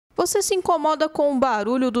Você se incomoda com o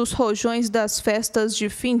barulho dos rojões das festas de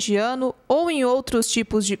fim de ano ou em outros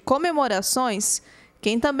tipos de comemorações?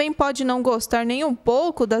 Quem também pode não gostar nem um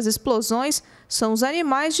pouco das explosões são os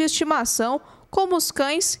animais de estimação, como os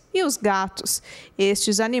cães e os gatos.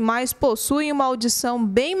 Estes animais possuem uma audição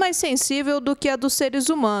bem mais sensível do que a dos seres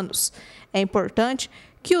humanos. É importante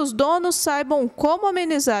que os donos saibam como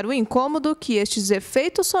amenizar o incômodo que estes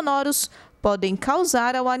efeitos sonoros podem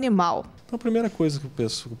causar ao animal. Então, a primeira coisa que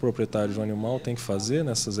o proprietário de um animal tem que fazer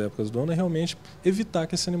nessas épocas do ano é realmente evitar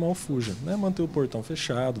que esse animal fuja, né? Manter o portão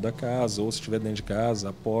fechado da casa, ou se estiver dentro de casa,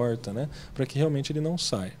 a porta, né? Para que realmente ele não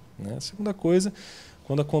saia, né? A segunda coisa,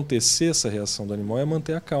 quando acontecer essa reação do animal, é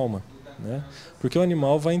manter a calma, né? Porque o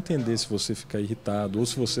animal vai entender se você ficar irritado ou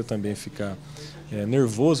se você também ficar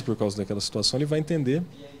nervoso por causa daquela situação, ele vai entender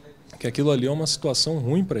que aquilo ali é uma situação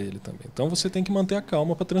ruim para ele também. Então você tem que manter a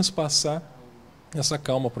calma para transpassar essa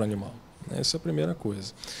calma para o animal. Essa é a primeira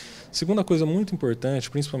coisa. Segunda coisa muito importante,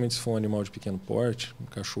 principalmente se for um animal de pequeno porte, um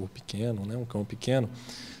cachorro pequeno, né, um cão pequeno,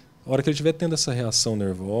 a hora que ele estiver tendo essa reação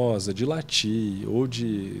nervosa, de latir ou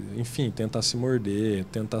de, enfim, tentar se morder,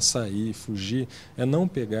 tentar sair, fugir, é não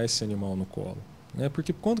pegar esse animal no colo, né?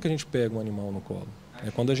 Porque quando que a gente pega um animal no colo?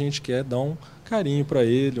 É quando a gente quer dar um carinho para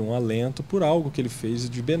ele, um alento por algo que ele fez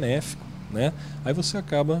de benéfico, né? Aí você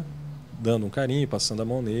acaba dando um carinho, passando a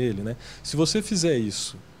mão nele, né? Se você fizer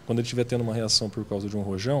isso quando ele estiver tendo uma reação por causa de um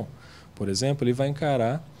rojão, por exemplo, ele vai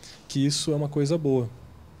encarar que isso é uma coisa boa,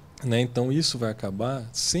 né? Então isso vai acabar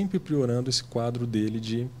sempre piorando esse quadro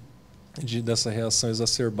dele dessa reação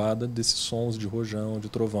exacerbada desses sons de rojão, de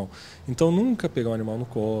trovão. Então nunca pegar o animal no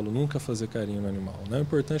colo, nunca fazer carinho no animal, né? O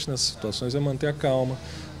importante nessas situações é manter a calma,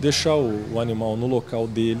 deixar o animal no local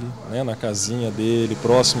dele, né? Na casinha dele,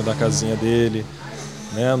 próximo da casinha dele,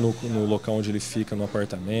 né, no local onde ele fica, no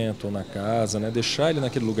apartamento ou na casa, né, deixar ele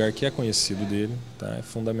naquele lugar que é conhecido dele, tá? É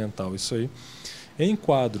fundamental isso aí. Em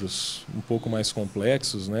quadros um pouco mais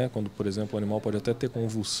complexos, né, quando, por exemplo, o animal pode até ter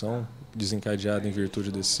convulsão desencadeada em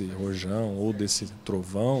virtude desse rojão ou desse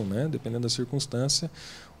trovão, né, dependendo da circunstância,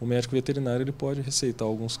 o médico veterinário ele pode receitar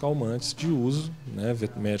alguns calmantes de uso, né,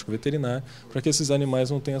 médico veterinário, para que esses animais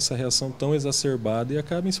não tenham essa reação tão exacerbada e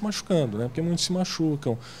acabem se machucando, né, porque muitos se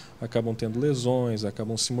machucam, acabam tendo lesões,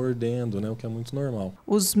 acabam se mordendo, né, o que é muito normal.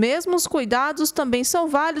 Os mesmos cuidados também são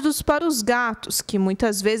válidos para os gatos, que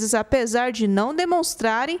muitas vezes, apesar de não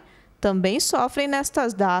demonstrarem, também sofrem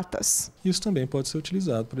nestas datas. Isso também pode ser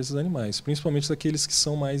utilizado por esses animais, principalmente aqueles que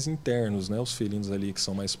são mais internos, né? Os felinos ali que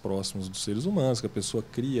são mais próximos dos seres humanos, que a pessoa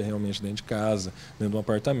cria realmente dentro de casa, dentro de um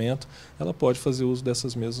apartamento, ela pode fazer uso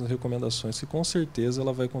dessas mesmas recomendações que com certeza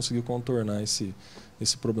ela vai conseguir contornar esse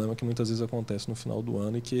problema que muitas vezes acontece no final do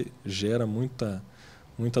ano e que gera muita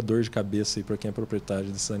dor de cabeça para quem é proprietário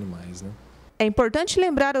desses animais, né? É importante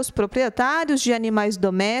lembrar aos proprietários de animais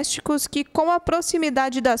domésticos que, com a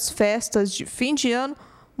proximidade das festas de fim de ano,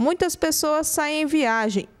 muitas pessoas saem em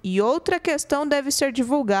viagem e outra questão deve ser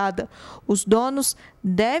divulgada. Os donos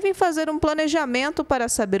devem fazer um planejamento para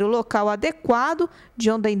saber o local adequado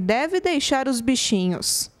de onde deve deixar os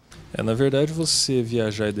bichinhos. Na verdade, você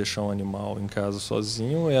viajar e deixar um animal em casa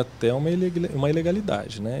sozinho é até uma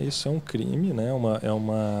ilegalidade, né? Isso é um crime, né?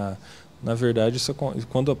 Na verdade,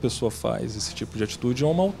 quando a pessoa faz esse tipo de atitude, é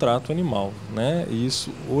um maltrato animal, né? E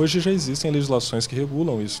isso, hoje já existem legislações que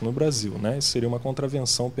regulam isso no Brasil, né? Isso seria uma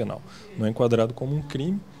contravenção penal. Não é enquadrado como um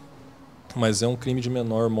crime, mas é um crime de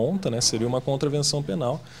menor monta, né? Seria uma contravenção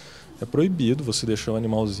penal. É proibido você deixar o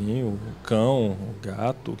animalzinho, o cão, o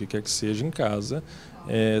gato, o que quer que seja, em casa,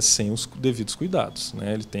 sem os devidos cuidados,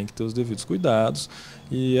 né? Ele tem que ter os devidos cuidados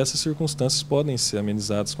e essas circunstâncias podem ser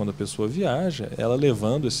amenizadas quando a pessoa viaja, ela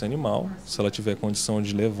levando esse animal, se ela tiver condição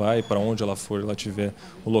de levar e para onde ela for, ela tiver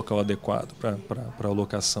o local adequado para a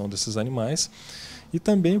alocação desses animais. E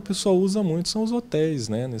também o pessoal usa muito, são os hotéis,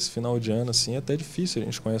 né? Nesse final de ano, assim, é até difícil. A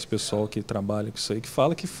gente conhece pessoal que trabalha com isso aí, que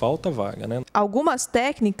fala que falta vaga, né? Algumas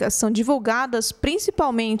técnicas são divulgadas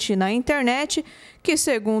principalmente na internet, que,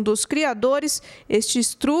 segundo os criadores,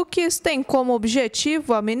 estes truques têm como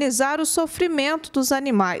objetivo amenizar o sofrimento dos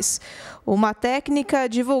animais. Uma técnica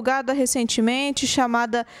divulgada recentemente,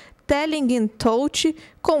 chamada Telling in Touch,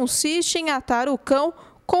 consiste em atar o cão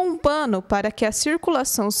com um pano para que a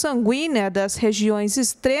circulação sanguínea das regiões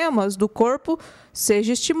extremas do corpo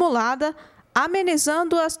seja estimulada,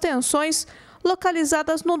 amenizando as tensões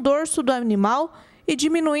localizadas no dorso do animal e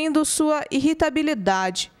diminuindo sua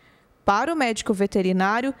irritabilidade. Para o médico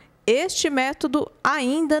veterinário, este método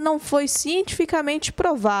ainda não foi cientificamente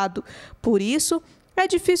provado, por isso é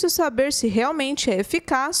difícil saber se realmente é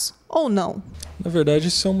eficaz ou não? Na verdade,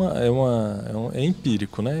 isso é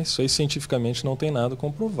empírico, né? Isso aí cientificamente não tem nada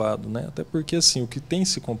comprovado, né? Até porque assim, o que tem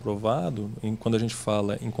se comprovado, quando a gente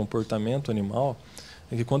fala em comportamento animal,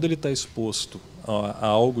 é que quando ele está exposto a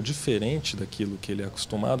algo diferente daquilo que ele é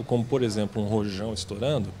acostumado, como por exemplo um rojão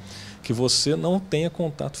estourando, que você não tenha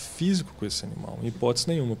contato físico com esse animal, em hipótese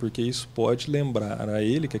nenhuma, porque isso pode lembrar a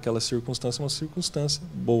ele que aquela circunstância é uma circunstância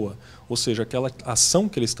boa, ou seja, aquela ação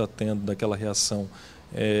que ele está tendo, daquela reação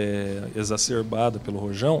exacerbada pelo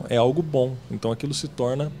rojão, é algo bom. Então aquilo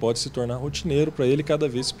pode se tornar rotineiro para ele cada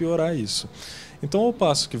vez piorar isso. Então, ao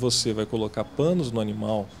passo que você vai colocar panos no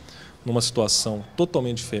animal numa situação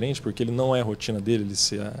totalmente diferente, porque ele não é a rotina dele, ele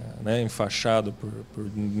ser enfaixado por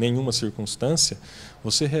nenhuma circunstância,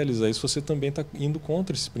 você realizar isso, você também está indo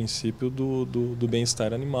contra esse princípio do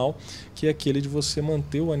bem-estar animal, que é aquele de você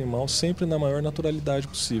manter o animal sempre na maior naturalidade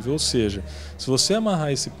possível. Ou seja, se você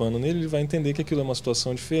amarrar esse pano nele, ele vai entender que aquilo é uma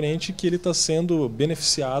situação diferente e que ele está sendo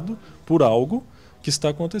beneficiado por algo que está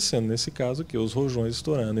acontecendo, nesse caso aqui, os rojões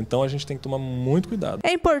estourando. Então a gente tem que tomar muito cuidado.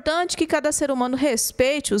 É importante que cada ser humano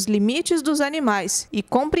respeite os limites dos animais e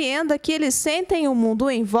compreenda que eles sentem o mundo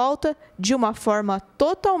em volta de uma forma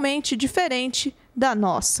totalmente diferente da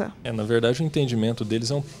nossa. Na verdade, o entendimento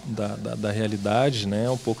deles da realidade, né, é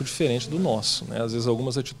um pouco diferente do nosso, né? Às vezes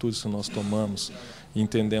algumas atitudes que nós tomamos e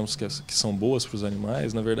entendemos que são boas para os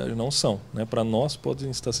animais, na verdade não são, né? Para nós podem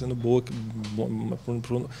estar sendo boa,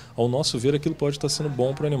 ao nosso ver aquilo pode estar sendo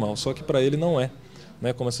bom para o animal, só que para ele não é.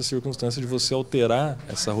 Né, como essa circunstância de você alterar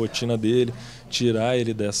essa rotina dele, tirar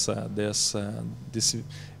ele desse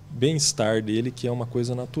bem-estar dele, que é uma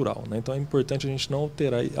coisa natural. Né? Então é importante a gente não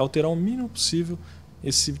alterar o mínimo possível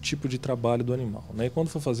esse tipo de trabalho do animal. Né? E quando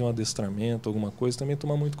for fazer um adestramento, alguma coisa, também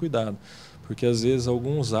tomar muito cuidado, porque às vezes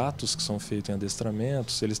alguns atos que são feitos em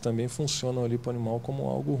adestramentos, eles também funcionam ali para o animal como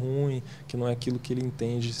algo ruim, que não é aquilo que ele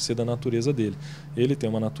entende ser da natureza dele. Ele tem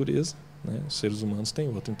uma natureza, né? Os seres humanos têm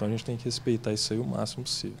outra, então a gente tem que respeitar isso aí o máximo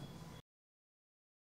possível.